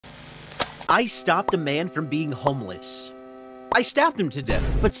I stopped a man from being homeless. I stabbed him to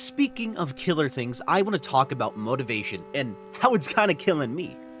death. But speaking of killer things, I want to talk about motivation and how it's kind of killing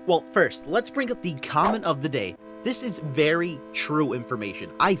me. Well, first, let's bring up the comment of the day. This is very true information.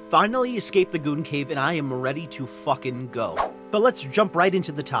 I finally escaped the Goon Cave and I am ready to fucking go. But let's jump right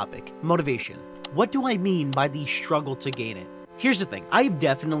into the topic. Motivation. What do I mean by the struggle to gain it? Here's the thing, I've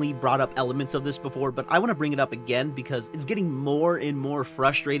definitely brought up elements of this before, but I want to bring it up again because it's getting more and more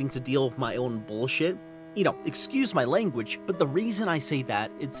frustrating to deal with my own bullshit. You know, excuse my language, but the reason I say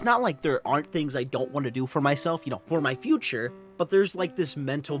that, it's not like there aren't things I don't want to do for myself, you know, for my future, but there's like this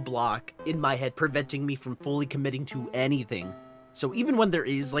mental block in my head preventing me from fully committing to anything. So even when there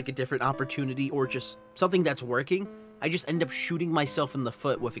is like a different opportunity or just something that's working, I just end up shooting myself in the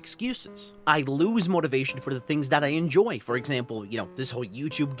foot with excuses. I lose motivation for the things that I enjoy. For example, you know, this whole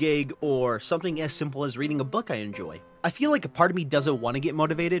YouTube gig or something as simple as reading a book I enjoy. I feel like a part of me doesn't want to get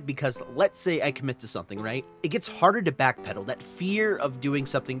motivated because let's say I commit to something, right? It gets harder to backpedal, that fear of doing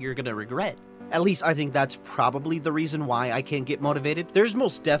something you're gonna regret. At least I think that's probably the reason why I can't get motivated. There's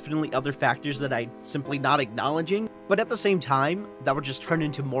most definitely other factors that I'm simply not acknowledging, but at the same time, that would just turn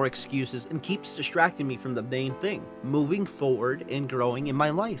into more excuses and keeps distracting me from the main thing, moving forward and growing in my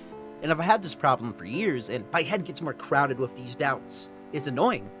life. And I've had this problem for years, and my head gets more crowded with these doubts. It's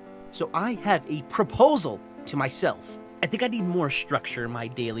annoying. So I have a proposal to myself. I think I need more structure in my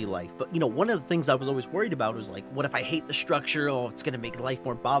daily life, but you know, one of the things I was always worried about was like, what if I hate the structure? Oh, it's gonna make life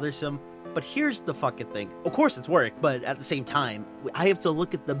more bothersome. But here's the fucking thing. Of course it's work, but at the same time, I have to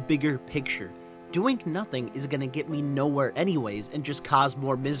look at the bigger picture. Doing nothing is gonna get me nowhere anyways and just cause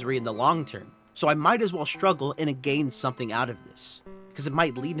more misery in the long term. So I might as well struggle and gain something out of this, because it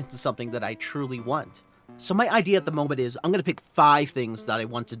might lead into something that I truly want. So my idea at the moment is I'm going to pick 5 things that I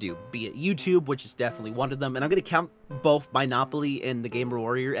want to do, be it YouTube, which is definitely one of them, and I'm going to count both Monopoly and the Gamer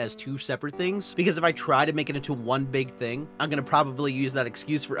Warrior as 2 separate things, because if I try to make it into one big thing, I'm going to probably use that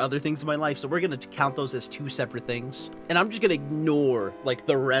excuse for other things in my life, so we're going to count those as 2 separate things. And I'm just going to ignore, like,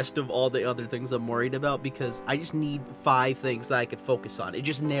 the rest of all the other things I'm worried about, because I just need 5 things that I could focus on. It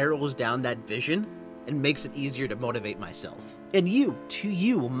just narrows down that vision and makes it easier to motivate myself. And to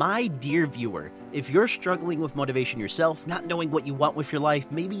you, my dear viewer, if you're struggling with motivation yourself, not knowing what you want with your life,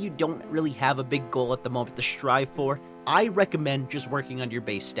 maybe you don't really have a big goal at the moment to strive for, I recommend just working on your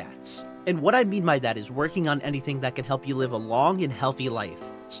base stats. And what I mean by that is working on anything that can help you live a long and healthy life.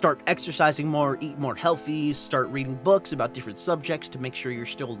 Start exercising more, eat more healthy, start reading books about different subjects to make sure you're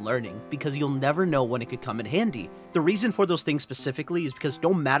still learning, because you'll never know when it could come in handy. The reason for those things specifically is because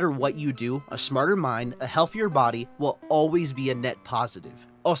no matter what you do, a smarter mind, a healthier body will always be a net positive.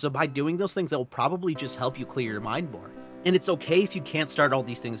 Also, by doing those things, that will probably just help you clear your mind more. And it's okay if you can't start all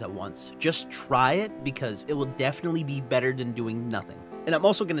these things at once. Just try it, because it will definitely be better than doing nothing. And I'm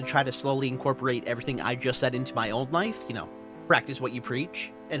also going to try to slowly incorporate everything I just said into my own life, you know, practice what you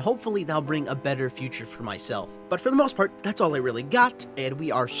preach, and hopefully that'll bring a better future for myself. But for the most part, that's all I really got, and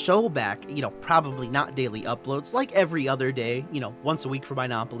we are so back, you know, probably not daily uploads, like every other day, you know, once a week for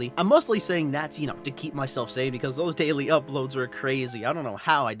Monopoly. I'm mostly saying that, you know, to keep myself sane, because those daily uploads were crazy. I don't know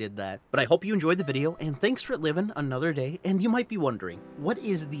how I did that. But I hope you enjoyed the video, and thanks for living another day. And you might be wondering, what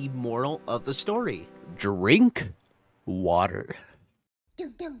is the moral of the story? Drink water.